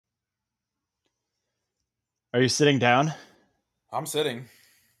Are you sitting down? I'm sitting.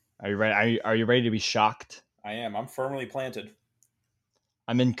 Are you ready? Are you ready to be shocked? I am. I'm firmly planted.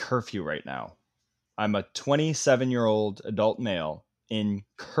 I'm in curfew right now. I'm a 27-year-old adult male in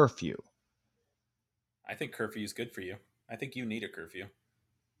curfew. I think curfew is good for you. I think you need a curfew.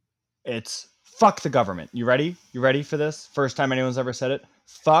 It's fuck the government. You ready? You ready for this? First time anyone's ever said it?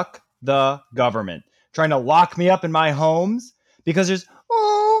 Fuck the government. Trying to lock me up in my homes because there's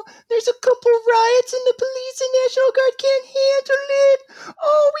a couple riots and the police and National Guard can't handle it.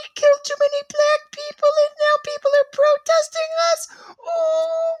 Oh, we killed too many black people and now people are protesting us.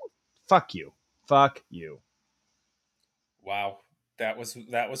 Oh, fuck you. Fuck you. Wow, that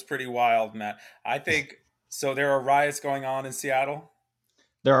was pretty wild, Matt. I think so. There are riots going on in Seattle.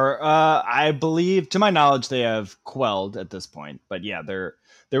 There are, I believe, to my knowledge, they have quelled at this point. But yeah, there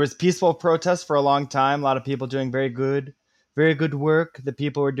was peaceful protest for a long time. A lot of people doing very good work that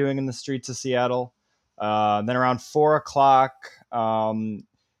people were doing in the streets of Seattle. Then around 4 o'clock, in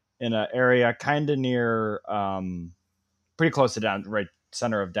an area kind of near, pretty close to right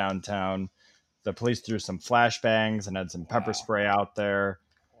center of downtown, the police threw some flashbangs and had some pepper Wow, spray out there.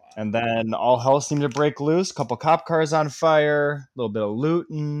 wow, And then all hell seemed to break loose. Couple cop cars on fire, a little bit of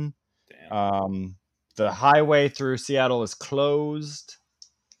looting. damn. um, the highway through Seattle is closed.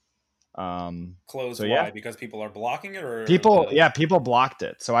 So Closed. yeah, Why? Because people are blocking it, or people the yeah people blocked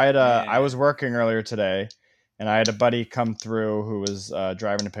it. So I man. was working earlier today, and I had a buddy come through who was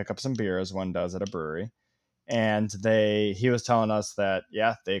driving to pick up some beer, as one does at a brewery, and he was telling us that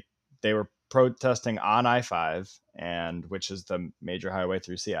yeah they were protesting on I-5, and which is the major highway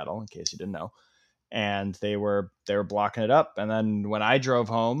through Seattle, in case you didn't know, and they were blocking it up. And then when I drove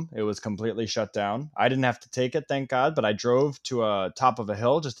home, it was completely shut down. I didn't have to take it, thank God, but I drove to a top of a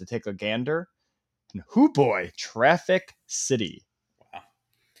hill just to take a gander. And hoo boy, traffic city. Wow,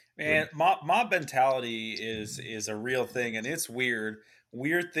 Would man. Mob mentality is a real thing, and it's weird.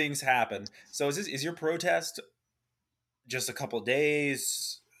 Weird things happen. So is your protest just a couple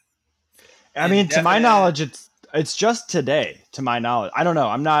days? I mean, to my Indefinite? knowledge, it's just today. To my knowledge, I don't know.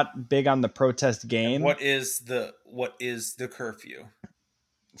 I'm not big on the protest And game. what is the curfew?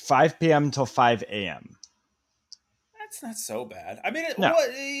 5 p.m. till 5 a.m. That's not so bad. I mean, No,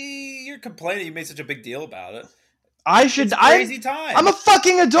 you're complaining? You made such a big deal about it. I It's should. a crazy I'm a time.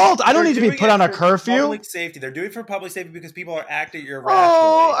 fucking adult. I don't They're need to be doing put it on a for curfew. public safety. They're doing it for public safety because people are acting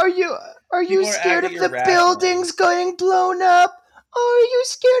Oh, irrationally. are you People are scared acting of the irrationally. buildings getting blown up? Are you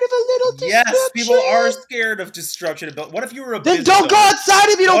scared of a little Yes, people are destruction? scared of destruction. But what if you were a Then business don't go owner? outside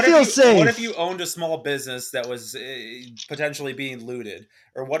if you don't feel What if you safe. owned a small business that was potentially being looted,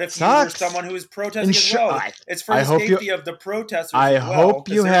 or what if you were Sucks. someone who was protesting as well? It's for I the hope you safety of the protesters I as well hope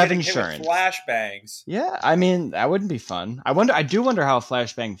because you they're have getting hit with insurance. flashbangs. Yeah, I mean that wouldn't be fun. I do wonder how a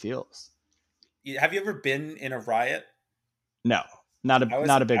flashbang feels. Have you ever been in a riot? No, not a I was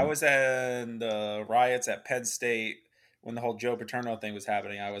not a I big. was in the riots at Penn State when the whole Joe Paterno thing was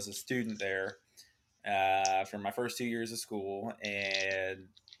happening. I was a student there for my first 2 years of school, and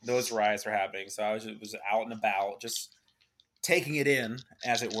those riots were happening. So I was out and about, just taking it in,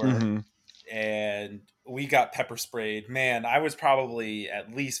 as it were. Hmm. And we got pepper sprayed. Man, I was probably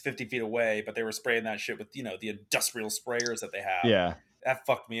at least 50 feet away, but they were spraying that shit with the industrial sprayers that they have. Yeah, That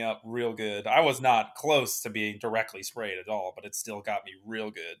fucked me up real good. I was not close to being directly sprayed at all, but it still got me real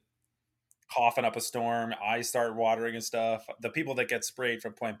good. Coughing up a storm, eyes start watering and stuff. The people that get sprayed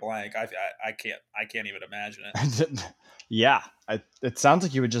from point blank, I can't even imagine it, yeah. It sounds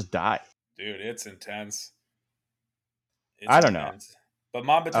like you would just die. dude. It's intense. It's I don't know. intense. But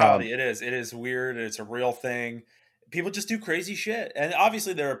mob Um, mentality, it is weird. It's a real thing. People just do crazy shit, and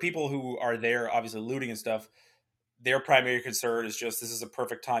obviously there are people who are there, obviously looting and stuff. Their primary concern is just this is a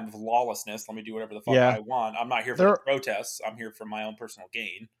perfect time of lawlessness. Let me do whatever the fuck yeah, I want. I'm not here for the there protests. I'm here for my own personal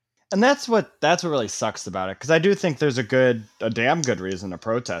gain. and that's what really sucks about it, because I do think there's a damn good reason to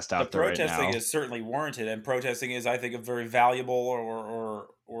protest The out there right protesting now. is certainly warranted, and protesting is, I think, a very valuable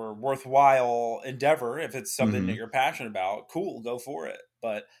or worthwhile endeavor if it's something that Hmm. you're passionate about. Cool, go for it.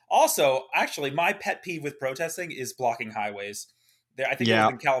 But also, actually, my pet peeve with protesting is blocking highways. I think it was Yeah,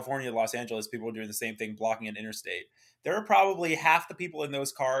 in California, Los Angeles. People were doing the same thing, blocking an interstate. There are probably half the people in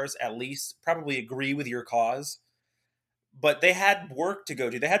those cars, at least, probably agree with your cause, but they had work to go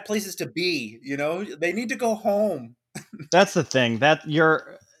to. They had places to be. They need to go home. that's the thing that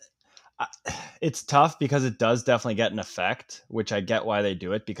you're. I- It's tough because it does definitely get an effect, which I get why they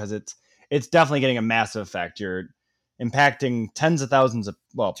do it, because it's definitely getting a massive effect. impacting tens of thousands of,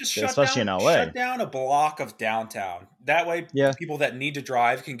 well, Just especially in LA. shut down a block of downtown. That way Yeah. people that need to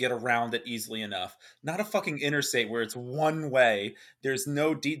drive can get around it easily enough. Not a fucking interstate where it's one way. There's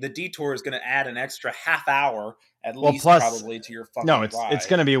no the detour is going to add an extra half hour at Well, least plus, probably to your no, fucking it's ride.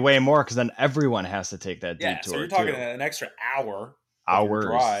 going to be way more because then everyone has to take that Yeah, so detour you're talking too. an extra hour of your Hours.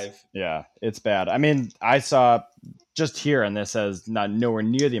 drive. Yeah, it's bad. I mean, I saw just here, and this says not nowhere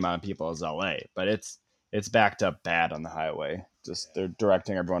near the amount of people as LA, but it's backed up bad on the highway. Just they're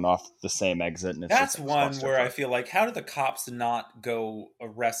directing everyone off the same exit, and it's just That's a one where I clusterfuck. feel like, how do the cops not go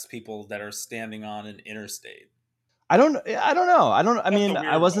arrest people that are standing on an interstate? I don't know. I don't. I That's the mean, I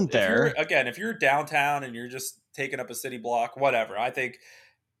weird one. wasn't there. If you're downtown and you're just taking up a city block, whatever. I think,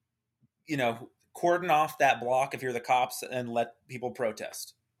 cordon off that block if you're the cops and let people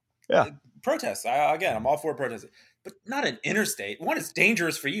protest. Yeah, Protest. Again, I'm all for protesting, but not an interstate. One is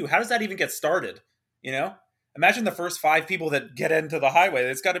dangerous for you. How does that even get started? You know, imagine the first 5 people that get into the highway.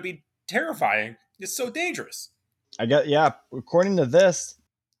 It's got to be terrifying. It's so dangerous. I get. Yeah, according to this,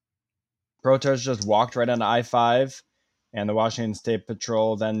 protesters just walked right onto I-5, and the Washington State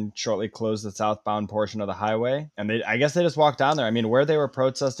Patrol then shortly closed the southbound portion of the highway. And I guess they just walked down there. I mean, where they were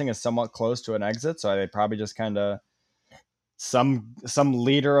protesting is somewhat close to an exit, so they probably just kind of some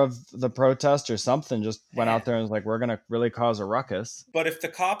leader of the protest or something just went out Man. there and was like, "We're gonna really cause a ruckus." But if the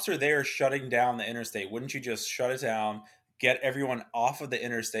cops are there shutting down the interstate, wouldn't you just shut it down, get everyone off of the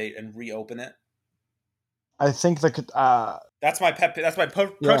interstate, and reopen it? I think That's my pet. That's my yeah.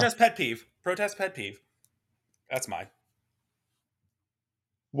 protest pet peeve. Protest pet peeve. That's mine.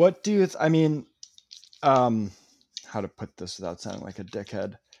 What do you? I mean, um, how to put this without sounding like a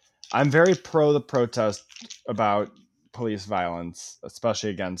dickhead? I'm very pro the protest about police violence, especially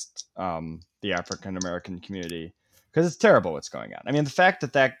against the African American community, because it's terrible what's going on. I mean, the fact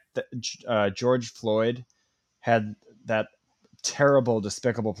that George Floyd had that terrible,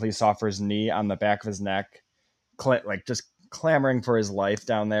 despicable police officer's knee on the back of his neck, like just clamoring for his life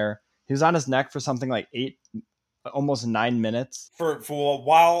down there. He was on his neck for something like almost 9 minutes. For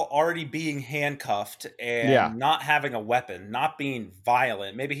while already being handcuffed Yeah, and not having a weapon, not being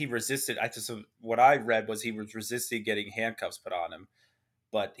violent. Maybe he resisted. What I read was he was resisting getting handcuffs put on him,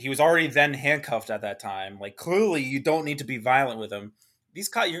 but he was already then handcuffed at that time. Like, clearly, you don't need to be violent with him.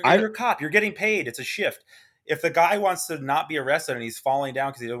 I You're a cop. You're getting paid. It's a shift. If the guy wants to not be arrested and he's falling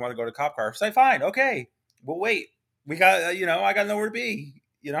down because he doesn't want to go to cop car, say fine, okay, we'll wait. We got I got nowhere to be.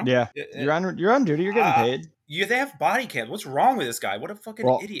 yeah, you're on duty. You're getting Uh, paid. they have body cams. What's wrong with this guy? What a fucking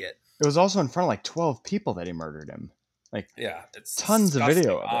Well, idiot. it was also in front of like 12 people that he murdered him. Like Yeah, it's tons of video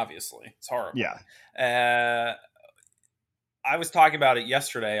disgusting. of it. Obviously, it's horrible. Yeah, Uh, I was talking about it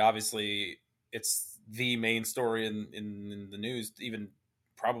yesterday. Obviously, it's the main story in the news, even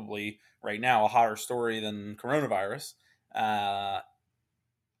probably right now, a hotter story than coronavirus. Uh,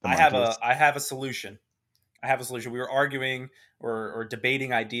 the monkeys. I have a solution. I have a solution. We were arguing or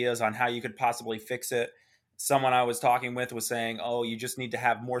debating ideas on how you could possibly fix it. Someone I was talking with was saying, "Oh, you just need to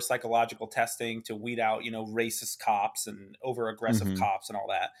have more psychological testing to weed out, racist cops and over aggressive Hmm. cops and all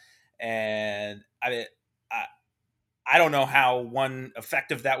that." And I, I don't know how one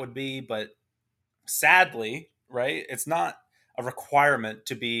effective that would be, but sadly, right, it's not a requirement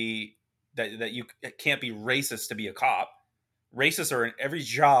to be that you can't be racist to be a cop. Racists are in every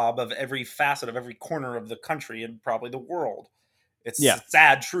job of every facet of every corner of the country and probably the world. It's Yeah, a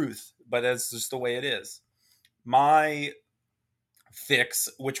sad truth, but that's just the way it is. My fix,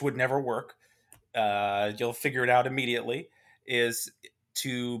 which would never work, you'll figure it out immediately, is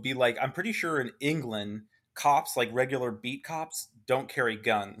to be like, I'm pretty sure in England, cops, like regular beat cops, don't carry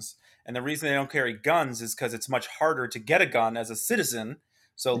guns. And the reason they don't carry guns is because it's much harder to get a gun as a citizen.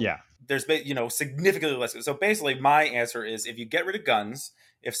 So yeah, there's, significantly less. So basically, my answer is if you get rid of guns,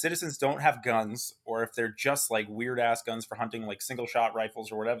 if citizens don't have guns, or if they're just like weird ass guns for hunting, like single shot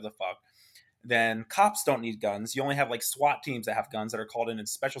rifles or whatever the fuck, then cops don't need guns. You only have like SWAT teams that have guns that are called in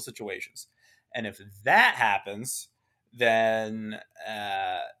special situations. And if that happens, then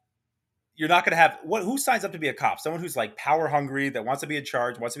you're not going to have who signs up to be a cop? Someone who's like power hungry, that wants to be in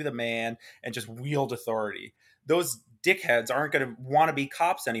charge, wants to be the man, and just wield authority. Those dickheads aren't going to want to be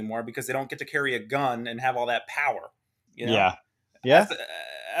cops anymore because they don't get to carry a gun and have all that power. You know, yeah, yeah. that's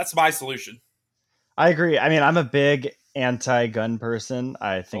that's my solution. I agree. I mean, I'm a big anti-gun person.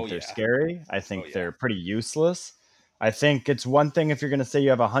 I Oh think they're yeah, scary. I oh think yeah. they're pretty useless. I think it's one thing if you're going to say you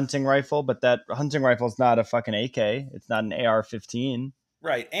have a hunting rifle, but that hunting rifle is not a fucking AK. It's not an AR-15.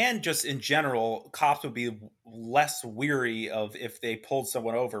 Right. And just in general, cops would be less weary of if they pulled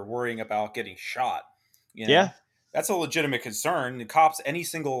someone over worrying about getting shot, you Yeah, know? That's a legitimate concern. The cops, any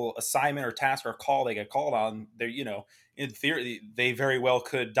single assignment or task or call they get called on, they're, in theory, they very well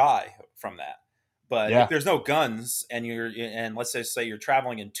could die from that. But if Yeah, there's no guns and let's just say you're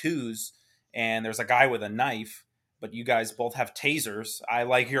traveling in twos and there's a guy with a knife, but you guys both have tasers, I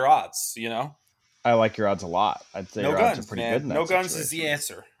like your odds. I like your odds a lot. I'd say No your odds are guns, pretty good man. in No that guns is the situation.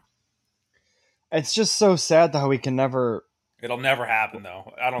 answer. It's just so sad how we can never. It'll never happen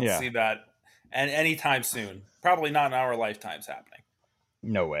though. I don't Yeah, see that and anytime soon. Probably not in our lifetimes happening.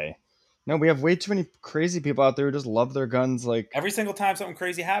 no way. No, we have way too many crazy people out there who just love their guns. Like, Every single time something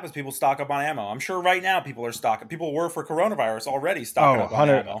crazy happens, people stock up on ammo. I'm sure right now people are stocking. People were for coronavirus already stocking oh, up on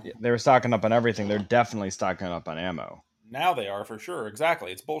 100. ammo. They were stocking up on everything. They're definitely stocking up on ammo. Now they are for sure.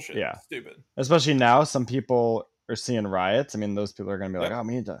 Exactly. It's bullshit. Yeah, It's stupid. especially now, some people are seeing riots. I mean, those people are going to be like, Yep. "Oh,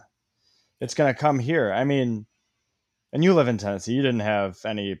 we need to." It's going to come here. I mean, and you live in Tennessee. You didn't have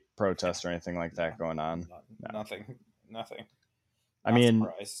any protests or anything like No, that going on. No. nothing. Nothing. I Not mean,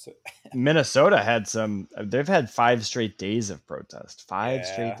 surprised. Minnesota had some. They've had 5 straight days of protest. 5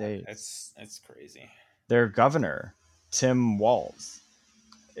 straight Yeah, days. it's crazy. Their governor, Tim Walz,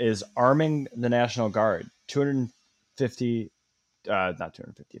 is arming the National Guard. 250, not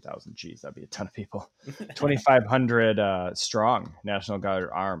 250,000. Geez, that'd be a ton of people. 2,500 strong National Guard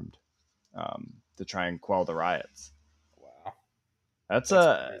armed to try and quell the riots. Wow, That's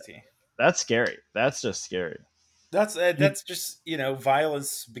that's crazy. that's scary. That's just scary. That's just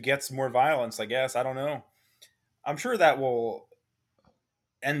violence begets more violence. I guess I don't know. I'm sure that will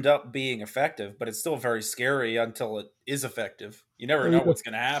end up being effective, but it's still very scary until it is effective. You never know what's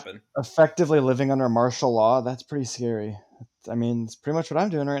going to happen. Effectively living under martial law, that's pretty scary. I mean, it's pretty much what I'm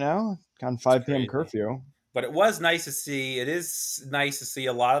doing right now on It's 5 p.m. crazy. curfew. But it was nice to see. It is nice to see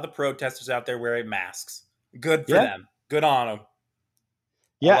a lot of the protesters out there wearing masks. Good for Yeah. them. Good on them. I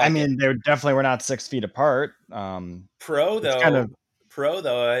Yeah, I like it. mean, they definitely were not 6 feet apart. Pro It's kind though, of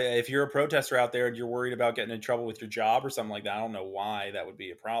if you're a protester out there and you're worried about getting in trouble with your job or something like that, I don't know why that would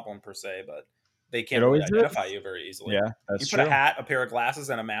be a problem per se, but they it can't really always identify is. you very easily. Yeah, You that's put a true. hat, a pair of glasses,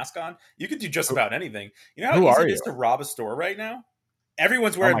 and a mask on, you could do just Who, about anything. You know how who easy are it you? is to rob a store right now?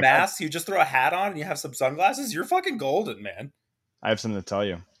 Everyone's Oh wearing my god, masks. You just throw a hat on and you have some sunglasses. You're fucking golden, man. I have something to tell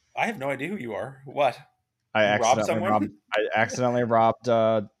you. I have no idea who you are. What? I You robbed accidentally robbed. someone? I accidentally robbed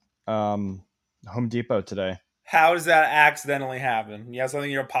um, Home Depot today. How does that accidentally happen? You have something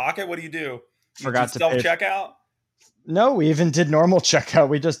in your pocket? What do? You do Forgot to self pay. checkout? No, we even did normal checkout.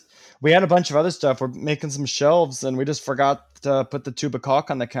 We had a bunch of other stuff. We're making some shelves, and we just forgot to put the tube of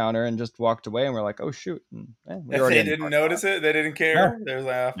caulk on the counter and just walked away. And we're like, "Oh shoot!" And, we If already they in didn't parking lot. notice it, they didn't No, care. There's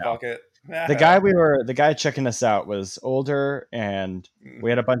no. fuck it. The guy checking us out was older, and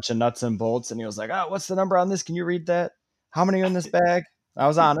we had a bunch of nuts and bolts. And he was like, "Oh, what's the number on this? Can you read that? How many are in this bag?" I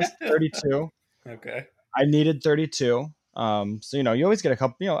was honest, 32. Okay. I needed 32. So you always get a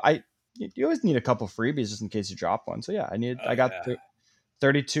couple. You always need a couple freebies just in case you drop one. So yeah, Oh I got yeah.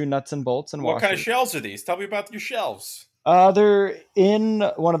 32 nuts and bolts and What kind of washers. shelves are these? Tell me about your shelves. They're in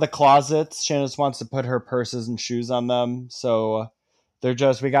one of the closets. Shannon just wants to put her purses and shoes on them, so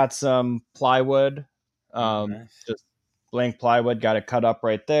we got some plywood, Oh, nice. just blank plywood. Got it cut up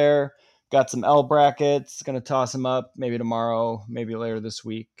right there. Got some L brackets. Gonna toss them up maybe tomorrow, maybe later this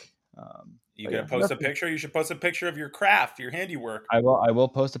week. You But gonna yeah, post a nothing. picture? You should post a picture of your craft, your handiwork. I will. I will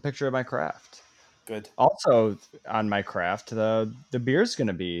post a picture of my craft. Good. Also on my craft, the beer's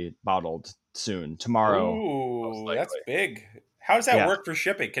gonna be bottled soon. Tomorrow, most Ooh, that's likely. big. How does that Yeah. work for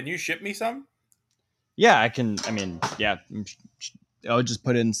shipping? Can you ship me some? Yeah, I can. I mean, yeah, I'll just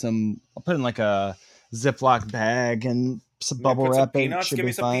put in some. I'll put in like a Ziploc bag and some Maybe bubble put some wrap. It peanuts. should Give be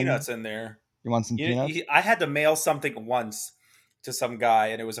me some fine. peanuts in there. You want some peanuts? I had to mail something once to some guy,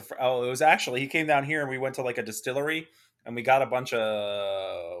 and it was it was actually he came down here, and we went to like a distillery, and we got a bunch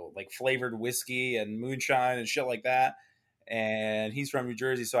of like flavored whiskey and moonshine and shit like that. And he's from New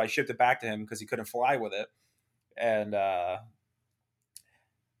Jersey, so I shipped it back to him because he couldn't fly with it, and I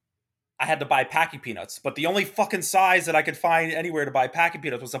had to buy packing peanuts. But the only fucking size that I could find anywhere to buy packing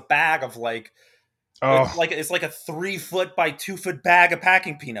peanuts was a bag of like Oh, it's like a 3 foot by 2 foot bag of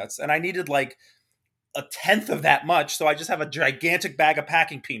packing peanuts, and I needed like a tenth of that much, so I just have a gigantic bag of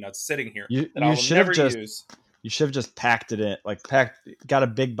packing peanuts sitting here you that I you will should have never just use. packed it in, like got a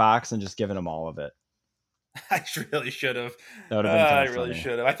big box and just given them all of it. I really should have. That would have been kind I of really funny.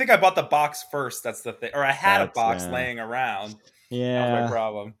 should have. I think I bought the box first. That's the thing, or I had a That's box laying around. That was my yeah.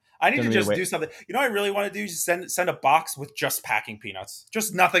 problem. I need Gonna to be a just wait. do something. You know, what I really want to do is send a box with just packing peanuts,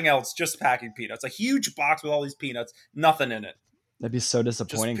 just nothing else, just packing peanuts. A huge box with all these peanuts, nothing in it. That'd be so Just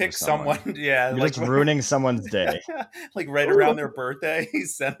disappointing for pick someone. someone, yeah, You're just ruining someone's day. like right Ooh, around their birthday,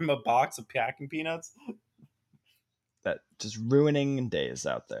 send them a box of packing peanuts. that just ruining days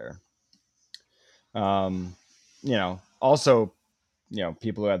out there. Also,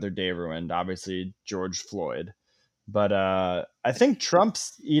 people who had their day ruined, obviously George Floyd. But I think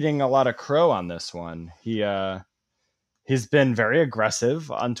Trump's eating a lot of crow on this one. He's been very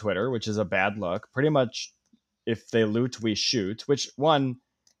aggressive on Twitter, which is a bad look. Pretty much, if they loot, we shoot. Which one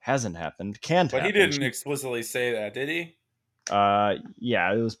hasn't happened? Can't But he happen. didn't explicitly say that, did he?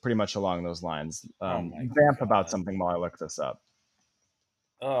 Yeah, it was pretty much along those lines. Oh my Vamp about god. something while I look this up.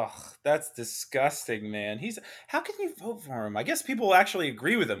 Ugh, that's disgusting, man. How can you vote for him? I guess people actually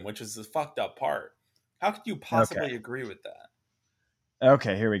agree with him, which is the fucked up part. How could you Okay. possibly agree with that?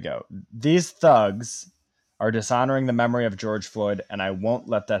 Okay, here we go. These thugs are dishonoring the memory of George Floyd, and I won't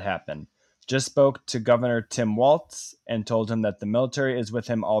let that happen. Just spoke to Governor Tim Walz and told him that the military is with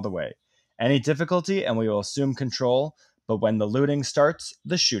him all the way. Any difficulty, and we will assume control, but when the looting starts,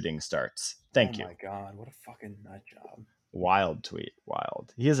 the shooting starts. Oh Thank you. my god, what a fucking nut job. Wild tweet.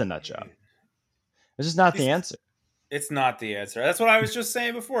 Wild. He is a nut job. Dude. This is not the These answer. It's not the answer. That's what I was just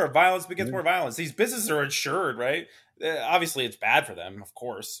saying before. Violence begets more violence. These businesses are insured, right? Obviously, it's bad for them, of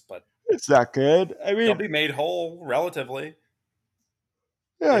course, but It's not good. I they'll mean, be made whole relatively.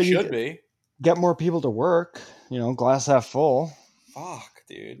 yeah, They you should be. get more people to work, glass half full. Fuck,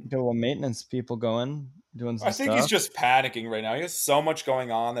 dude. Get a little maintenance people going, doing some I think he's stuff. just panicking right now. He has so much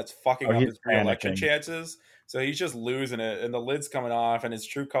going on that's fucking Oh, up he's his re-election panicking. chances. So he's just losing it, and the lid's coming off, and his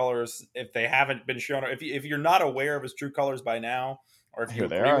true colors, if they haven't been shown, if you're not aware of his true colors by now, or if you Here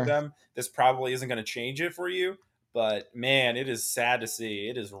they agree with are. them, this probably isn't going to change it for you. But man, it is sad to see.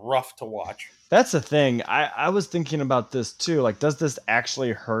 It is rough to watch. That's the thing. I was thinking about this too. Like, does this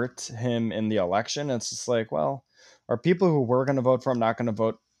actually hurt him in the election? It's just like, well, are people who were going to vote for him not going to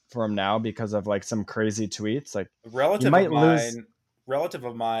vote for him now because of like some crazy tweets? Like, you relative of might lose. mine relative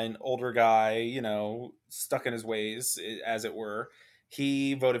of mine, older guy, stuck in his ways, as it were,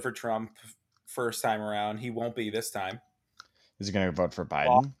 he voted for Trump first time around. He won't be this time. Is he going to vote for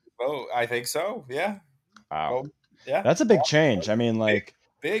Biden? Oh, I think so. Yeah. Wow, Oh, yeah. that's a big change. I mean, like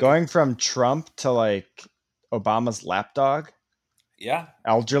Big. going from Trump to like Obama's lapdog, Yeah.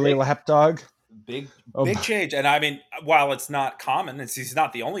 elderly Big. lapdog. Big Oh, change. And I mean, while it's not common, he's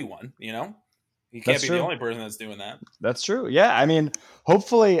not the only one, He can't that's be the true. only person that's doing that. That's true. Yeah, I mean,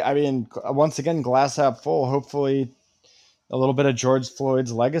 hopefully, once again, glass half full. Hopefully, a little bit of George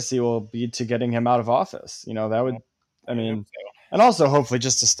Floyd's legacy will be to getting him out of office. That would, I I hope mean, so. and also hopefully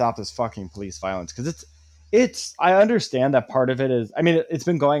just to stop this fucking police violence because it's. I understand that part of it is. I mean, it's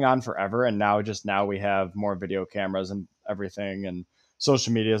been going on forever, and now we have more video cameras and everything, and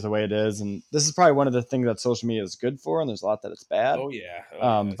social media is the way it is, and this is probably one of the things that social media is good for, and there's a lot that it's bad. Oh yeah.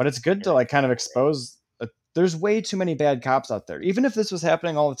 Oh, yeah. But it's good to like kind of expose. There's way too many bad cops out there. Even if this was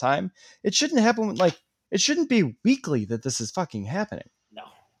happening all the time, it shouldn't happen. Like it shouldn't be weekly that this is fucking happening. No,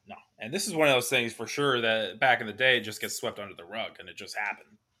 no. And this is one of those things for sure that back in the day just gets swept under the rug, and it just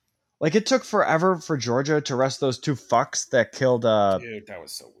happened. Like it took forever for Georgia to arrest those two fucks that killed. Dude, that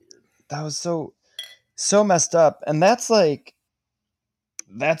was so weird. That was so messed up, and that's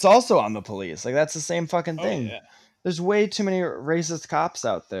also on the police. Like that's the same fucking Oh thing. yeah. There's way too many racist cops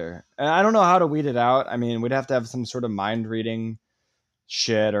out there, and I don't know how to weed it out. I mean, we'd have to have some sort of mind reading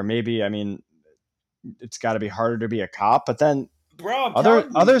shit, or maybe, I mean, it's got to be harder to be a cop. But then, Bro,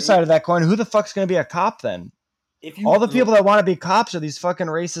 I'm other side of that coin, who the fuck's gonna be a cop then? if you All the people that want to be cops are these fucking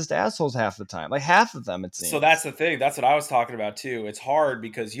racist assholes half the time. Like half of them, it seems. So that's the thing. That's what I was talking about too. It's hard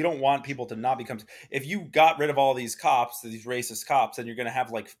because you don't want people to not become. If you got rid of all these cops, these racist cops, then you're going to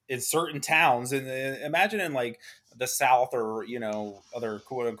have like in certain towns, and imagine in like the South or other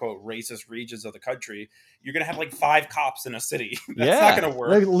quote unquote racist regions of the country, you're going to have like 5 cops in a city. That's not going to work.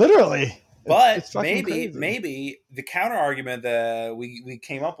 Like, literally. But it's crazy. maybe the counter argument that we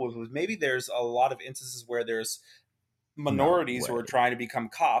came up with was maybe there's a lot of instances where there's minorities who are trying to become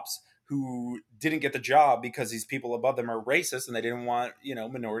cops who didn't get the job because these people above them are racist and they didn't want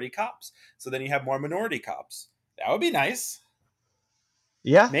minority cops. So then you have more minority cops. That would be nice.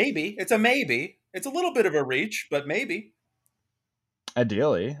 Yeah, maybe. It's a maybe. It's a little bit of a reach, but maybe.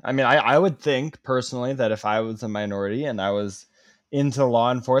 Ideally, I mean, I would think personally that if I was a minority and I was into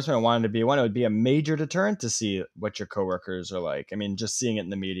law enforcement and wanted to be one, it would be a major deterrent to see what your coworkers are like. I mean, just seeing it in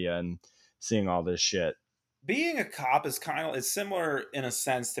the media and seeing all this shit. Being a cop is it's similar in a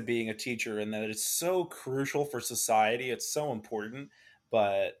sense to being a teacher in that it's so crucial for society. It's so important,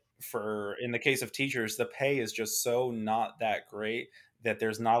 but in the case of teachers, the pay is just so not that great that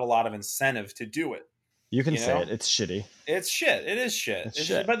there's not a lot of incentive to do it. You can say it. It's shitty. It's shit. It is shit. It's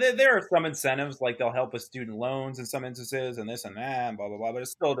shit. But there are some incentives, like they'll help with student loans in some instances and this and that and blah, blah, blah. But it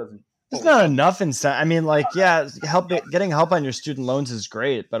still doesn't. There's Holy not shit. enough incentive. I mean, like, yeah, getting help on your student loans is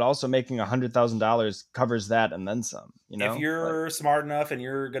great, but also making $100,000 covers that and then some. You If know, like, you're smart enough and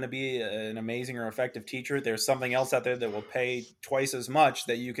you're going to be an amazing or effective teacher, there's something else out there that will pay twice as much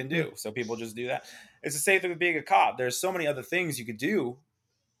that you can yeah, do. So people just do that. It's the same thing with being a cop. There's so many other things you could do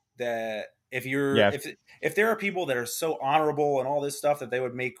that yeah, if there are people that are so honorable and all this stuff that they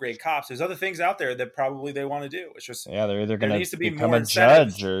would make great cops, there's other things out there that probably they want to do. It's just yeah, they're either there gonna needs to be become more a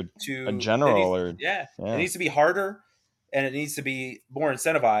judge incentives or a to they need general or yeah, it yeah, needs to be harder and it needs to be more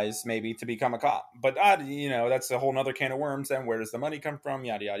incentivized maybe to become a cop. But that's a whole nother can of worms. And where does the money come from?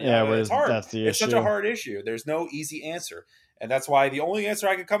 Yada yada yeah. yada. It's Whereas hard. that's the It's such a issue. hard issue. There's no easy answer. And that's why the only answer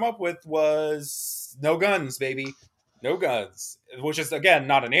I could come up with was no guns, baby. No guns. Which is again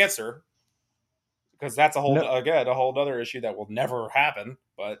not an answer because that's No, a whole other issue that will never happen.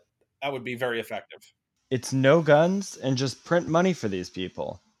 But that would be very effective. it's no guns and just print money for these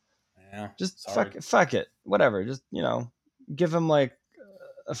people. Yeah, Just sorry. fuck it, whatever. Just give them like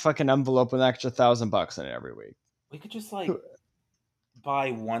a fucking envelope with an extra $1,000 in it every week. We could just like buy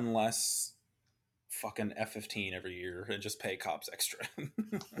one less fucking F-15 every year and just pay cops extra.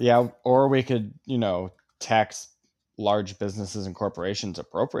 Yeah, or we could tax large businesses and corporations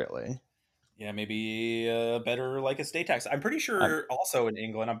appropriately. Yeah, maybe better like estate tax. I'm pretty Um, sure also in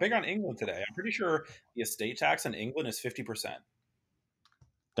England. I'm big on England today. I'm pretty sure the estate tax in England is 50%.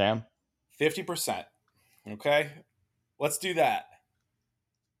 Damn. 50%. Okay, let's do that.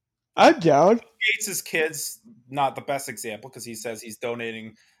 I'm down. Gates's kids, not the best example because he says he's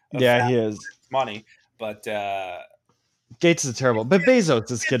donating a Yeah, vast he is. money, but Gates is terrible, but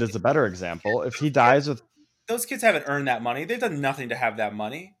Bezos' kid is a better example. If he dies with, those kids haven't earned that money. They've done nothing to have that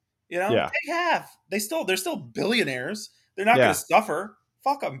money. yeah, They have. They're still billionaires. They're not going yeah, to suffer.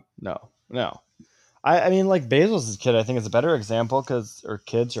 Fuck them. no. I mean, like Bezos' kid, I think is a better example or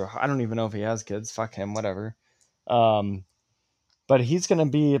kids, or I don't even know if he has kids. Fuck him, whatever. Um, but he's gonna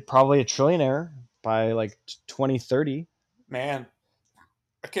be probably a trillionaire by like 2030. Man,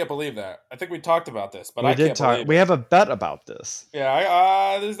 I can't believe that. I think we talked about this, but We I did can't talk. believe We it. have a bet about this.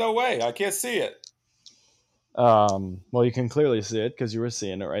 Yeah, there's no way. I can't see it. Well, you can clearly see it because you were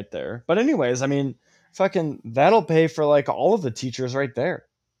seeing it right there. But anyways, I mean, fucking that'll pay for like all of the teachers right there.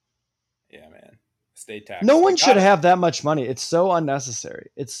 Yeah, man. State No tax. They one should got it. have that much money. It's so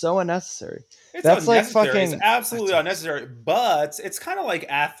unnecessary. It's so unnecessary. It's That's like unnecessary. It's fucking. absolutely unnecessary. But it's kind of like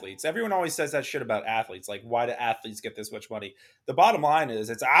athletes. Everyone always says that shit about athletes. Like, why do athletes get this much money? The bottom line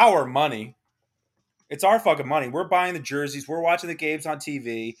is, it's our money. It's our fucking money. We're buying the jerseys. We're watching the games on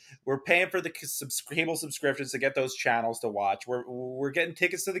TV. We're paying for the cable subscriptions to get those channels to watch. We're getting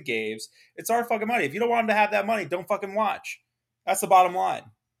tickets to the games. It's our fucking money. If you don't want them to have that money, don't fucking watch. That's the bottom line.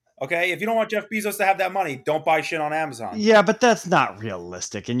 Okay? If you don't want Jeff Bezos to have that money, don't buy shit on Amazon. Yeah, but that's not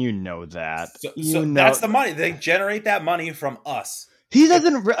realistic, and you know that. So that's the money. They generate that money from us. He It's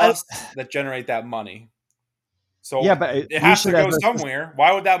doesn't. us that generate that money. So Yeah, but it we has to should have. go somewhere.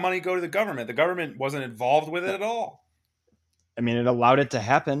 Why would that money go to the government? The government wasn't involved with it at all. I mean, it allowed it to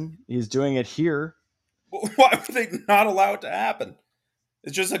happen. He's doing it here. Why would they not allow it to happen?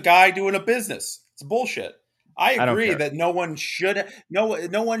 It's just a guy doing a business. It's bullshit. I I don't agree care. that no one should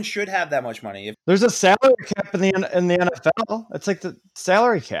have that much money. If There's a salary cap in the NFL. It's like the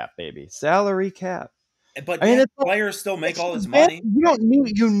salary cap, baby. Salary cap. but I mean, yet it's like, players still make all this man, money. you don't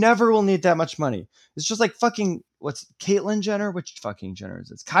need. You never will need that much money. It's just like fucking what's Caitlyn Jenner? Which fucking Jenner is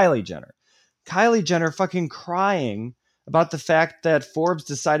this? Kylie Jenner. Kylie Jenner fucking crying about the fact that Forbes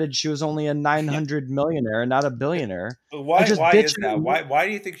decided she was only a 900 millionaire and not a billionaire. But And why just why is that? bitching Why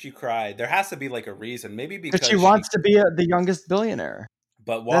do you think she cried? There has to be like a reason. Maybe because she because wants to be the youngest billionaire.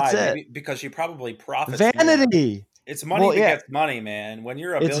 but That's why? it. Maybe because she probably profits more. Vanity. It's money Well, yeah, begets money, man. When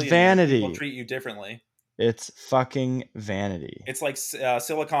you're a it's billionaire, people vanity. treat you differently. It's fucking vanity. It's like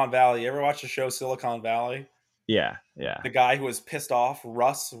Silicon Valley. You ever watch the show Silicon Valley? Yeah, yeah. The guy who was pissed off,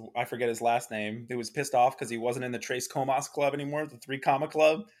 Russ, I forget his last name, who was pissed off because he wasn't in the Trace Comas Club anymore, the Three Comma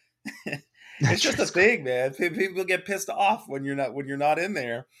Club. It's just a thing, man. People get pissed off when you're not in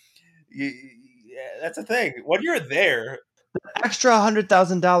there. That's a thing. When you're there, Extra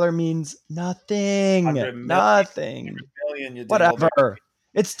 $100,000 means nothing. 100 Nothing. million, you did all day. Whatever.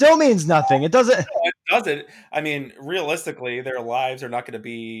 It still means nothing. It doesn't. It doesn't. I mean, realistically, their lives are not going to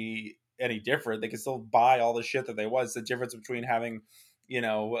be any different. They can still buy all the shit that they want. It's the difference between having, you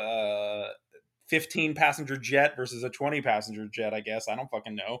know, 15 passenger jet versus a 20 passenger jet, I guess. I don't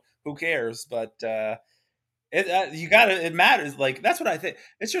fucking know. Who cares? But it matters. Like, that's what I think.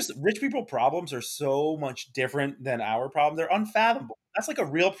 It's just rich people problems are so much different than our problem. They're unfathomable. That's like a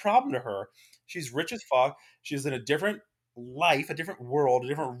real problem to her. She's rich as fuck. She's in a different life, a different world, a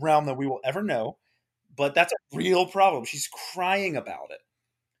different realm than we will ever know. But that's a real problem. She's crying about it.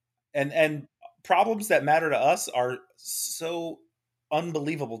 And problems that matter to us are so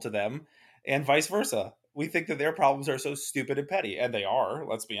unbelievable to them, and vice versa. We think that their problems are so stupid and petty, and they are,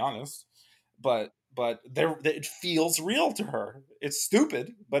 let's be honest. But it feels real to her. It's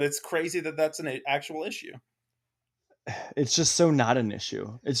stupid, but it's crazy that that's an actual issue. It's just so not an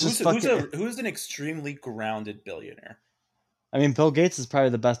issue. It's just fucking. Who's an extremely grounded billionaire? I mean, Bill Gates is probably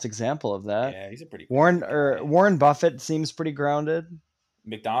the best example of that. Yeah, he's a pretty grounded guy. Warren Buffett seems pretty grounded.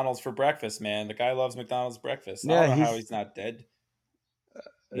 McDonald's for breakfast, man. The guy loves McDonald's breakfast. Yeah, I don't know how he's not dead.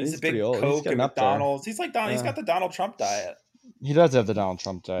 He's a pretty big old. Coke and McDonald's. He's like He's got the Donald Trump diet. He does have the Donald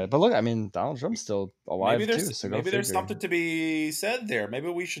Trump diet, but look, I mean, Donald Trump's still alive too. So maybe there's something to be said there. Maybe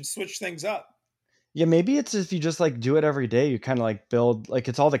we should switch things up. Yeah, maybe it's if you just like do it every day, you kind of like build like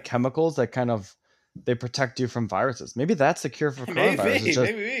it's all the chemicals that kind of they protect you from viruses. Maybe that's the cure for coronavirus.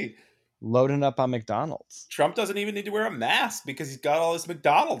 Maybe loading up on McDonald's. Trump doesn't even need to wear a mask because he's got all this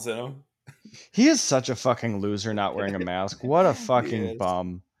McDonald's in him. He is such a fucking loser not wearing a mask. What a fucking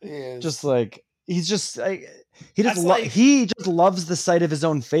bum. He is. Just like he's just like he just loves the sight of his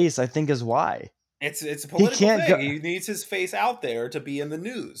own face, I think is why. It's a political thing. He needs his face out there to be in the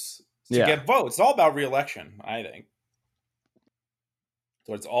news. To get votes. It's all about re-election, I think.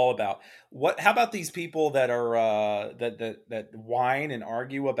 So it's all about. How about these people that are that whine and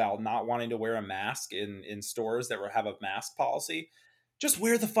argue about not wanting to wear a mask in stores that have a mask policy? Just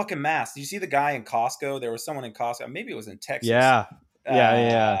wear the fucking mask. Do you see the guy in Costco? There was someone in Costco, maybe it was in Texas. Yeah.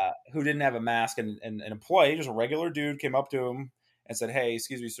 Who didn't have a mask, and an employee, just a regular dude, came up to him and said, "Hey,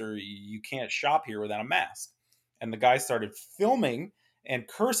 excuse me, sir, you can't shop here without a mask." And the guy started filming and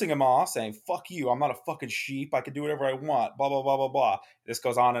cursing him off, saying, "Fuck you, I'm not a fucking sheep. I can do whatever I want, blah, blah, blah, blah, blah." This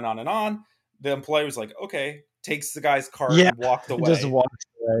goes on and on and on. The employee was like, okay, takes the guy's cart and walked away. Just walks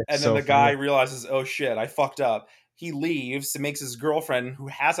away. And then the guy realizes, oh shit, I fucked up. He leaves and makes his girlfriend, who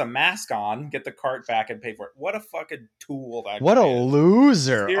has a mask on, get the cart back and pay for it. What a fucking tool that What a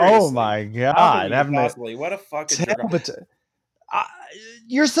loser. Seriously. Oh my God. What a fucking jerk.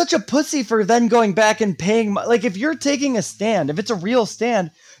 You're such a pussy for then going back and paying. Like, if you're taking a stand, if it's a real stand,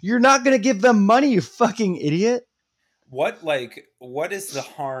 you're not going to give them money, you fucking idiot. What is the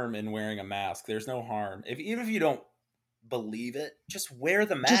harm in wearing a mask? There's no harm. Even if you don't believe it, just wear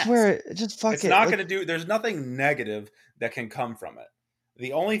the mask. Just wear it. Just fuck it. It's not going to do. There's nothing negative that can come from it.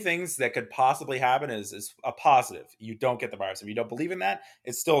 The only things that could possibly happen is a positive. You don't get the virus. If you don't believe in that,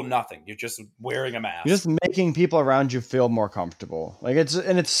 it's still nothing. You're just wearing a mask. You're just making people around you feel more comfortable. Like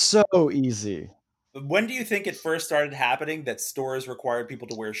it's so easy. When do you think it first started happening that stores required people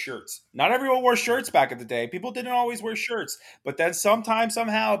to wear shirts? Not everyone wore shirts back in the day. People didn't always wear shirts. But then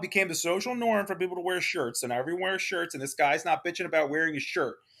somehow it became the social norm for people to wear shirts. So now everyone wears shirts, and this guy's not bitching about wearing a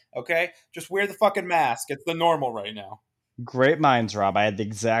shirt. Okay? Just wear the fucking mask. It's the normal right now. Great minds, Rob. I had the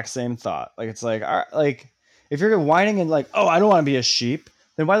exact same thought. Like, it's like, if you're whining and like, oh, I don't want to be a sheep,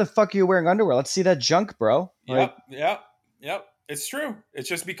 then why the fuck are you wearing underwear? Let's see that junk, bro. Yep. It's true. It's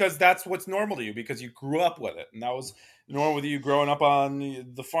just because that's what's normal to you because you grew up with it. And that was normal with you growing up on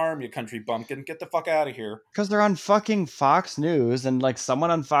the farm, you country bumpkin. Get the fuck out of here. Because they're on fucking Fox News, and like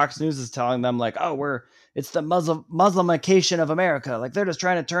someone on Fox News is telling them like, oh, it's the Muslimication of America. Like, they're just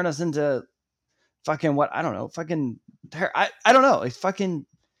trying to turn us into fucking what? I don't know. Fucking I don't know. It's fucking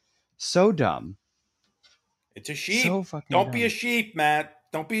so dumb. It's a sheep. So fucking Don't dumb. be a sheep, Matt.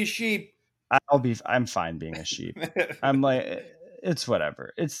 Don't be a sheep. I'm fine being a sheep. I'm like, it's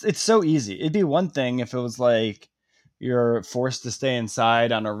whatever. It's so easy. It'd be one thing if it was like you're forced to stay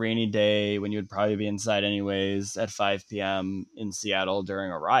inside on a rainy day when you would probably be inside anyways at 5 p.m. in Seattle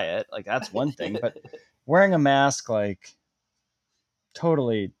during a riot. Like, that's one thing. But wearing a mask, like,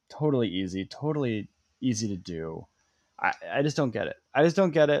 totally easy to do. I just don't get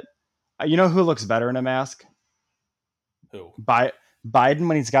it. You know who looks better in a mask? Who? Biden,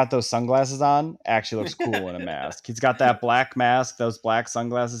 when he's got those sunglasses on, actually looks cool in a mask. He's got that black mask, those black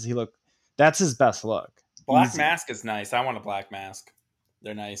sunglasses. That's his best look. Black mask is nice. I want a black mask.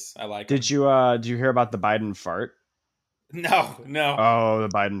 They're nice. I like them. Did you hear about the Biden fart? No. Oh, the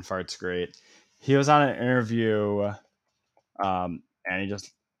Biden fart's great. He was on an interview, and he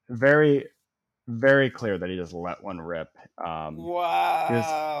just very, very clear that he just let one rip. Wow. He was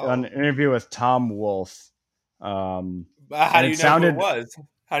on an interview with Tom Wolfe. How do you know who it was?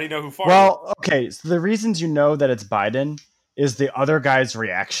 How do you know who farted? Well, okay. So the reasons you know that it's Biden is the other guy's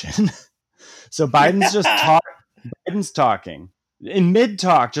reaction. So Biden's just Biden's talking in mid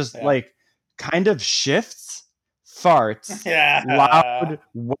talk, just like kind of shifts, farts, Yeah. loud,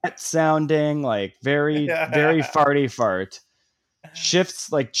 wet sounding, like very, very farty fart. Shifts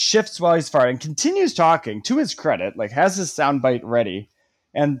while he's farting, continues talking to his credit, like has his soundbite ready.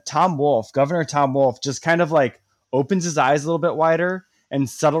 And Governor Tom Wolf, just kind of like opens his eyes a little bit wider and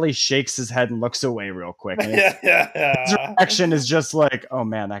subtly shakes his head and looks away real quick. And his reaction is just like, oh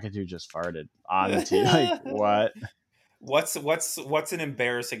man, that dude just farted on the TV. Like, what? What's an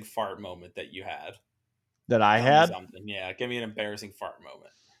embarrassing fart moment that you had? That I Tell me had? something. Yeah, give me an embarrassing fart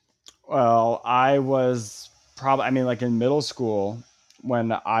moment. Well, I was probably, I mean, like in middle school,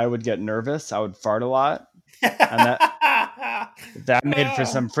 when I would get nervous, I would fart a lot. And that made for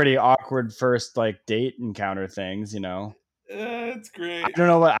some pretty awkward first like date encounter things, you know. That's I great. don't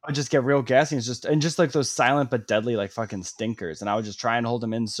know what I would just get real gassy. It's just like those silent but deadly like fucking stinkers. And I would just try and hold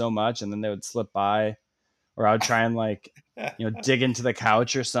them in so much and then they would slip by. Or I would try and like, dig into the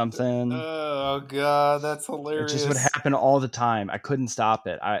couch or something. Oh god, that's It just would hilarious. happen all the time. I couldn't stop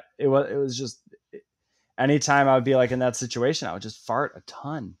it. It was just anytime I would be like in that situation, I would just fart a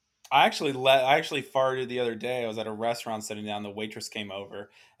ton. I actually farted the other day. I was at a restaurant sitting down. The waitress came over,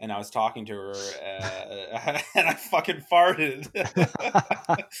 and I was talking to her, and I fucking farted.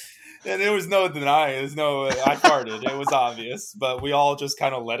 And there was no denying. There's no. I farted. It was obvious, but we all just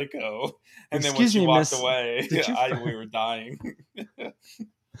kind of let it go. And then when Excuse she me, walked miss. away, Did you? we were dying.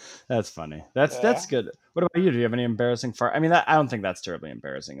 That's funny. That's good. What about you? Do you have any embarrassing fart? I mean, I don't think that's terribly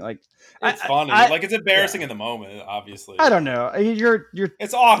embarrassing. Like, It's I, funny. I Like it's embarrassing yeah. in the moment, obviously, I don't but know. You're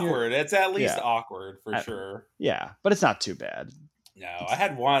it's you're awkward. It's at least yeah. awkward for I, sure. yeah, but it's not too bad. No, I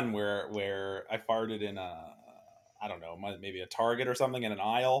had one where I farted in a, I don't know, maybe a Target or something in an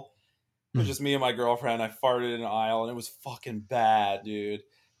aisle. It was just me and my girlfriend. I farted in an aisle and it was fucking bad, dude.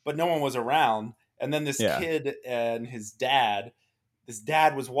 But no one was around. And then this Yeah. kid and his dad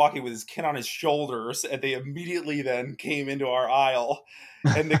was walking with his kid on his shoulders, and they immediately then came into our aisle.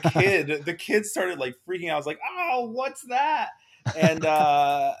 And the kid started like freaking out. I was like, "Oh, what's that?" And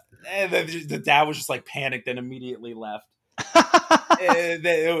and then the dad was just like panicked and immediately left.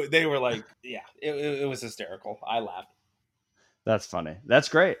 They were like, yeah, it was hysterical. I laughed. That's funny. That's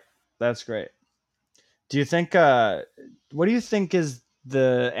great. That's great. Do you think what do you think is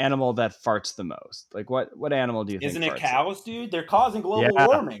the animal that farts the most? Like what animal do you think Isn't it farts? cows, dude? They're causing global Yeah,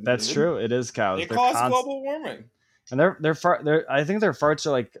 warming, that's dude. true. It is They cows. They're cause constant global warming. and they're I think their farts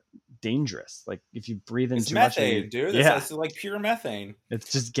are like dangerous. Like if you breathe in It's too much of methane, it, dude. yeah, It's like pure methane.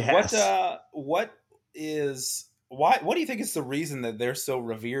 it's just What gas. what do you think is the reason that they're so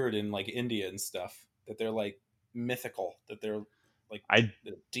revered in like India and stuff? That they're like mythical, that they're like I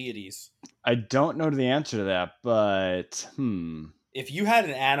the deities. I don't know the answer to that, but If you had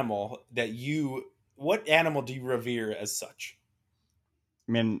an animal that you what animal do you revere as such?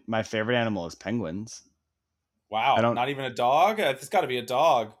 I mean, my favorite animal is penguins. I Wow, don't not even a dog? It's got to be a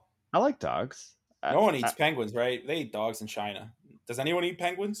dog. I like dogs. No one eats I, penguins, right? They eat dogs in China. Does anyone eat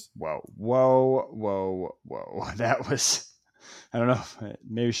penguins? whoa. That was I don't know.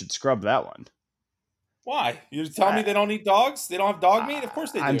 Maybe we should scrub that one. Why? You tell me I, they don't eat dogs? They don't have dog meat? Of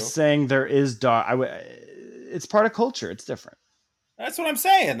course they I'm do. saying there is dog. It's part of culture. It's different. That's what I'm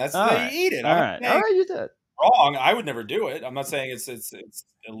saying. That's All they right, eat it. all I'm not right, all saying right. You did. wrong. I would never do it. I'm not saying it's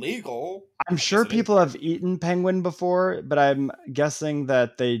illegal. I'm I guess sure it is. people have eaten penguin before, but I'm guessing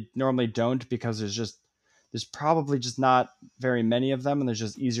that they normally don't because there's probably just not very many of them, and there's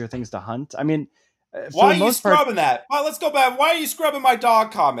just easier things to hunt. I mean, for Why the are you most part, scrubbing that? Well, let's go back. Why are you scrubbing my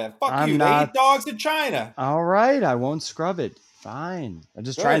dog comment? Fuck I'm you. They eat not. dogs in China. All right, I won't scrub it. Fine. I'm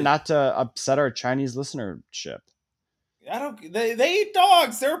just trying Good. not to upset our Chinese listenership. I don't. They eat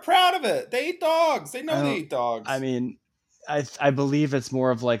dogs. They're proud of it. They eat dogs. They I know they don't. eat I dogs. mean, I believe it's more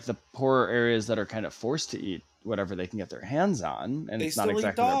of like the poorer areas that are kind of forced to eat whatever they can get their hands on, and They it's not still eat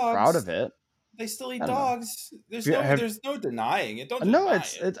exactly they're proud dogs. of it. They still I eat don't know. dogs. Have you, have There's no denying it. Don't no, deny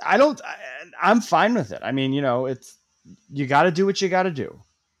it. it's I don't. I'm fine with it. I mean, it's you got to do what you got to do.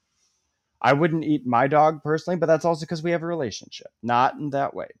 I wouldn't eat my dog personally, but that's also because we have a relationship, not in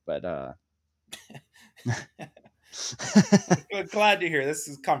that way. But Glad to hear. This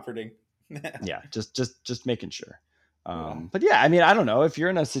is comforting. yeah, just making sure. But yeah, I mean, I don't know if you're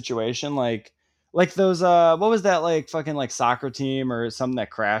in a situation like those what was that like fucking like soccer team or something that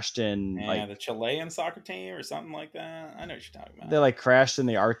crashed in Yeah, like the Chilean soccer team or something like that. I know what you're talking they about. like crashed in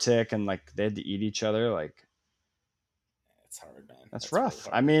the Arctic and like they had to eat each other like It's hard, man. that's That's really rough.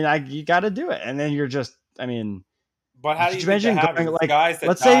 I hard. mean, I you got to do it, and then you're just I mean, But how do could you you think that imagine happens? going It's like guys that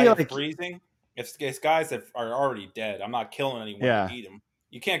let's die say of like freezing. It's guys that are already dead. I'm not killing anyone to yeah eat them.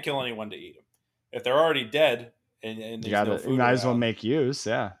 You can't kill anyone to eat them. If they're already dead and you there's no gotta you food might as well around, make use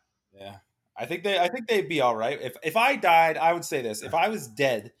yeah yeah. I think they'd be all right. If I died, I would say this: if I was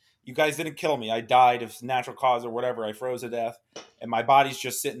dead, you guys didn't kill me. I died of natural cause or whatever. I froze to death, and my body's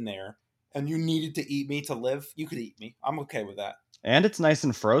just sitting there. And you needed to eat me to live. You could eat me. I'm okay with that. And it's nice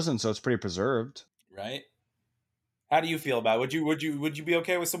and frozen, so it's pretty preserved. Right? How do you feel about it? Would you be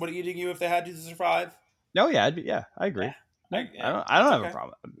okay with somebody eating you if they had to survive? Oh yeah, I agree. Yeah, Yeah, yeah, I don't it's have a okay.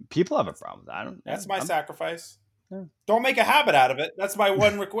 problem. People have a problem with that. I don't. Yeah, That's my sacrifice. yeah. Don't make a habit out of it. That's my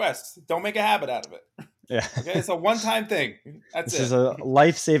one request. Don't make a habit out of it. Yeah. Okay, it's a one-time thing. That's This is it. a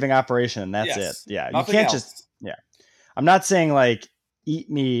life-saving operation, and that's it. Yes, Yeah, you nothing can't just. else. Yeah, I'm not saying like eat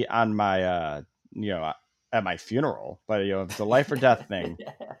me on my, at my funeral, but if it's a life or death thing,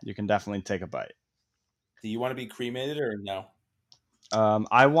 you can definitely take a bite. Do you want to be cremated or no?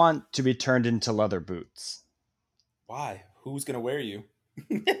 I want to be turned into leather boots. Why? Who's gonna wear you?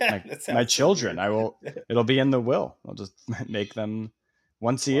 My That my sounds so children. weird. I will. It'll be in the will. I'll just make them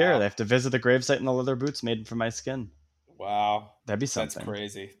once a year. They Wow. have to visit the gravesite in the leather boots made from my skin. Wow. That'd be That's something.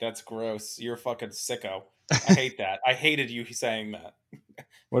 crazy. That's gross. You're a fucking sicko. I hate that. I hated you saying that.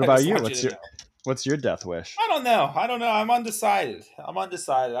 What I about just you? want you to know. What's your death wish? I don't know. I don't know. I'm undecided.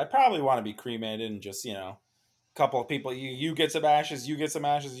 I probably want to be cremated and just, a couple of people, you get some ashes, you get some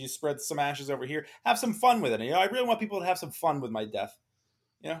ashes, you spread some ashes over here. Have some fun with it. I really want people to have some fun with my death.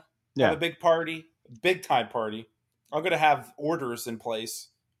 You know, have a Yeah. big party, big time party. I'm gonna have orders in place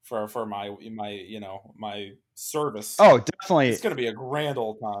for my service. Oh, It's definitely gonna be a grand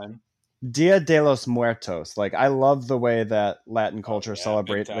old time. Dia de los Muertos. Like I love the way that Latin Oh culture yeah, big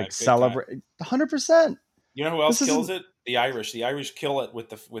celebrate, time, like big time. celebrate 100%. You know who else This kills isn't. it? The Irish. The Irish kill it with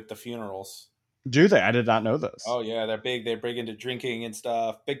the funerals. Do they? I did not know this. Oh yeah, they're big. They're big into drinking and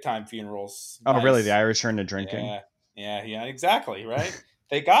stuff. Big time funerals. Oh, really? The Nice. Irish are into drinking. Yeah, yeah. Exactly. Right.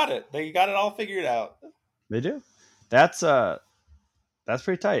 They got it. They got it all figured out. They do. That's that's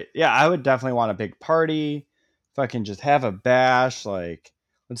pretty tight. Yeah, I would definitely want a big party. Fucking just have a bash. Like,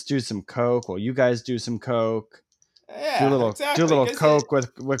 let's do some coke. Well, you guys do some coke. Yeah, Do a exactly. little Because coke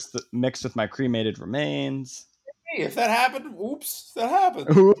with mixed with my cremated remains. hey, if that happened, oops, that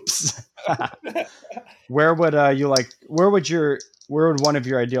happened. Oops. Where would you like? Where would one of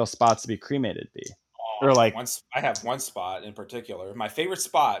your ideal spots to be cremated be? Or like, I have one spot in particular. My favorite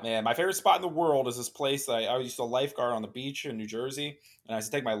spot, man. My favorite spot in the world is this place that I used to lifeguard on the beach in New Jersey, and I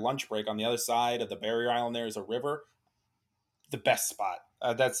used to take my lunch break on the other side of the barrier island. There is a river. The best spot.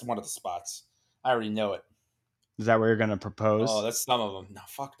 That's one of the spots. I already know it. is that where you're gonna Oh, propose? that's some of them. No,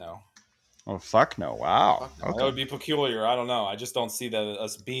 fuck no. Oh fuck no! Wow. Fuck no. That Okay. would be peculiar. I don't know. I just don't see that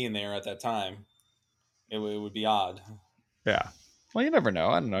us being there at that time. It would be odd. Yeah. Well, you never know.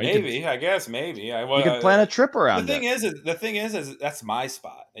 I don't know. Maybe, I guess, maybe. You could plan a trip The around it. thing is that's my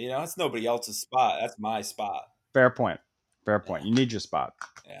spot. It's nobody else's spot. That's my spot. Fair point. Fair Yeah, point. You need your spot.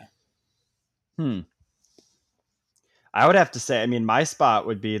 yeah. Hmm. I would have to say, I mean, my spot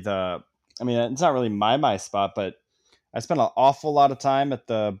would be I mean, it's not really my spot, but I spent an awful lot of time at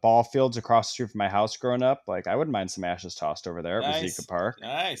the ball fields across the street from my house growing up. Like, I wouldn't mind some ashes tossed over there at Wazeeka Nice, Park.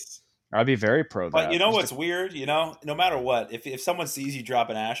 nice. I'd be very pro But you that. know what's weird? No matter what, if someone sees you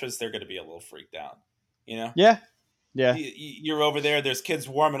dropping ashes, they're going to be a little freaked out. You know, Yeah. Yeah. you're over there. There's kids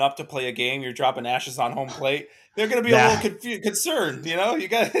warming up to play a game. You're dropping ashes on home plate. They're going to be a little Yeah. concerned. You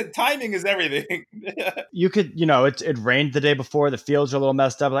got timing is everything. You could, it rained the day before. The fields are a little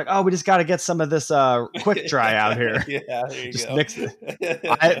messed up. Like, oh, we just got to get some of this quick dry out here. Yeah, there you Just go. mix it.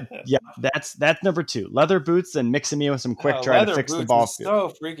 Yeah, that's number 2. Leather boots and mixing me with some quick dry to Leather fix the boots ball is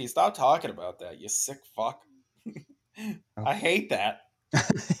field. so freaky. Stop talking about that, you sick fuck. Oh. I hate that.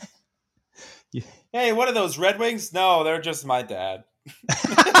 Yeah. Hey, what are those Red Wings? No, they're just my dad.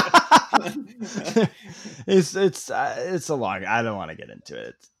 it's a long. I don't want to get into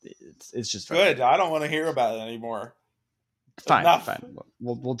it. It's just Good. I don't want to hear about it anymore. fine. Enough. Fine.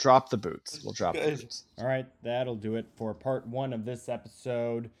 We'll drop the boots. We'll drop the Good. boots. All right, that'll do it for part 1 of this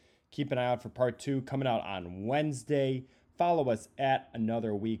episode. Keep an eye out for part 2 coming out on Wednesday. Follow us at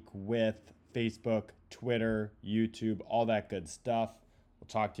Another Week with Facebook, Twitter, YouTube, all that good stuff. We'll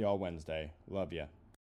talk to you all Wednesday. Love you.